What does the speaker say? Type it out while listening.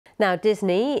Now,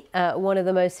 Disney, one of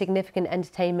the most significant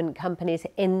entertainment companies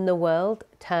in the world,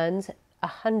 turns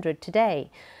 100 today.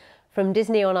 From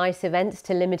Disney on Ice events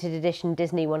to limited edition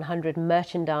Disney 100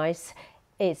 merchandise,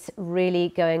 it's really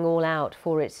going all out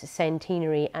for its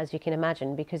centenary, as you can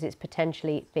imagine, because it's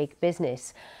potentially big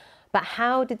business. But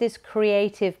how did this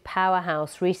creative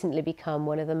powerhouse recently become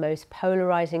one of the most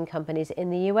polarizing companies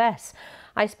in the US?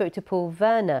 I spoke to Paul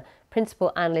Werner,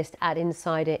 principal analyst at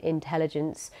Insider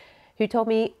Intelligence, who told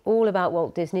me all about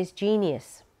Walt Disney's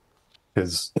genius.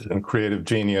 His creative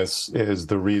genius is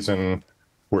the reason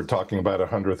we're talking about a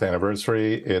 100th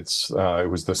anniversary. It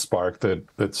was the spark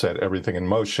that set everything in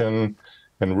motion,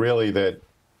 and really that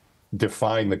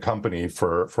defined the company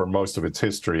for most of its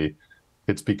history.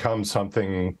 It's become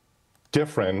something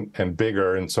different and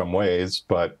bigger in some ways,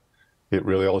 but it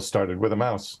really all started with a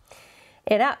mouse.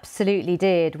 It absolutely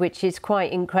did, which is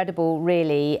quite incredible,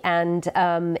 really. And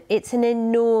it's an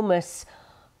enormous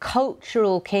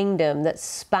cultural kingdom that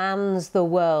spans the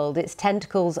world. Its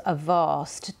tentacles are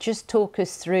vast. Just talk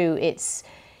us through its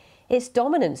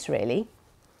dominance, really.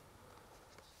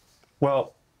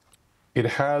 Well, it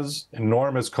has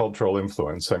enormous cultural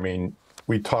influence. I mean,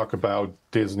 we talk about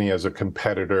Disney as a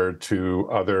competitor to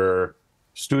other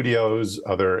studios,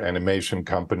 other animation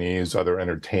companies, other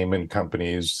entertainment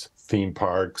companies, theme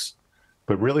parks,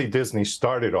 but really Disney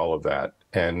started all of that.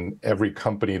 And every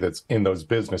company that's in those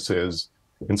businesses,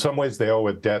 in some ways they owe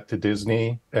a debt to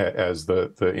Disney as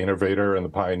the innovator and the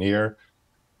pioneer.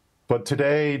 But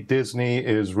today Disney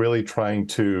is really trying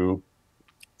to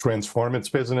transform its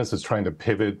business. It's trying to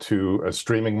pivot to a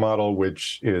streaming model,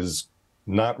 which is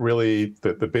not really,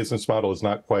 the business model is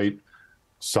not quite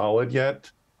solid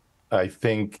yet. I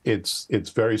think it's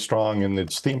very strong in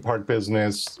its theme park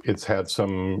business. It's had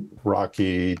some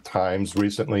rocky times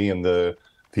recently in the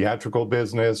theatrical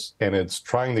business, and it's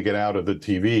trying to get out of the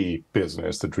TV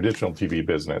business, the traditional TV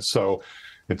business. So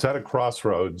it's at a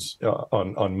crossroads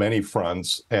on many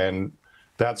fronts, and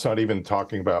that's not even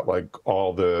talking about like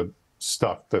all the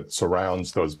stuff that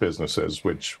surrounds those businesses,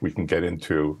 which we can get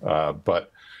into.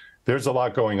 But there's a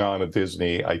lot going on at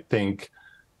Disney. I think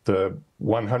the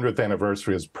 100th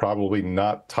anniversary is probably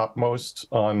not topmost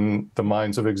on the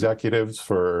minds of executives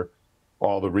for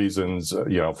all the reasons,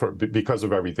 because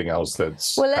of everything else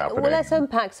that's happening. Well, let's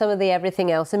unpack some of the everything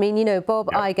else. I mean, Bob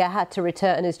Iger had to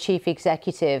return as chief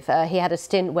executive. He had a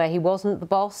stint where he wasn't the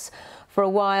boss for a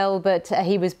while, but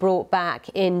he was brought back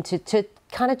in to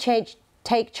kind of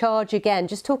take charge again.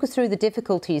 Just talk us through the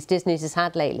difficulties Disney has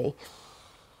had lately.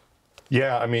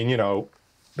 Yeah, I mean,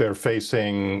 they're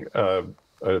facing a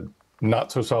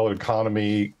not so solid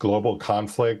economy, global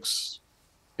conflicts.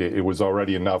 It was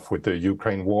already enough with the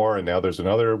Ukraine war, and now there's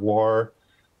another war.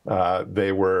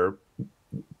 They're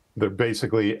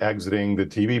basically exiting the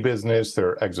TV business. There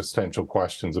are existential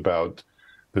questions about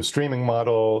the streaming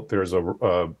model. There's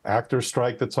a actor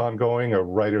strike that's ongoing, a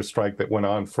writer strike that went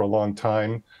on for a long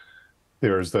time.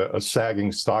 There's a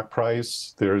sagging stock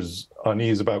price. There's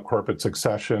unease about corporate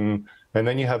succession. And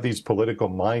then you have these political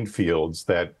minefields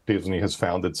that Disney has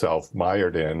found itself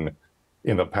mired in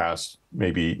the past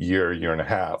maybe year and a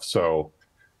half. So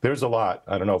there's a lot.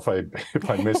 I don't know if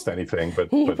I missed anything, but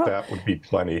that would be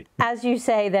plenty. As you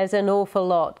say, there's an awful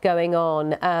lot going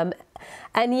on.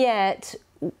 And yet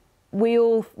we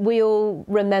all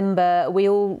remember, we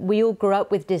all grew up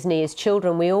with Disney as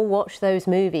children. We all watched those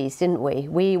movies, didn't we?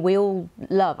 We all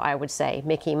love, I would say,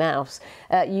 Mickey Mouse.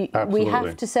 We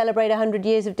have to celebrate 100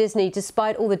 years of Disney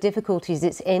despite all the difficulties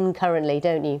it's in currently,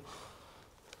 don't you?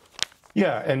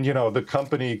 Yeah, and the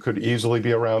company could easily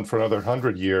be around for another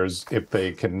 100 years if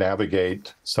they can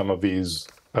navigate some of these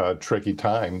tricky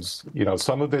times.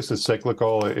 Some of this is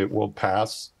cyclical, it will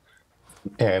pass.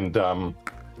 And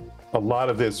a lot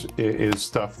of this is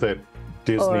stuff that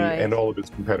Disney and all of its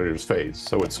competitors face.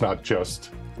 So it's not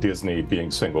just Disney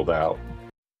being singled out.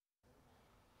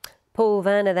 Paul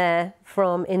Werner there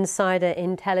from Insider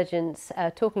Intelligence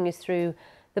talking us through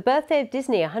the birthday of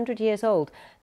Disney, 100 years old.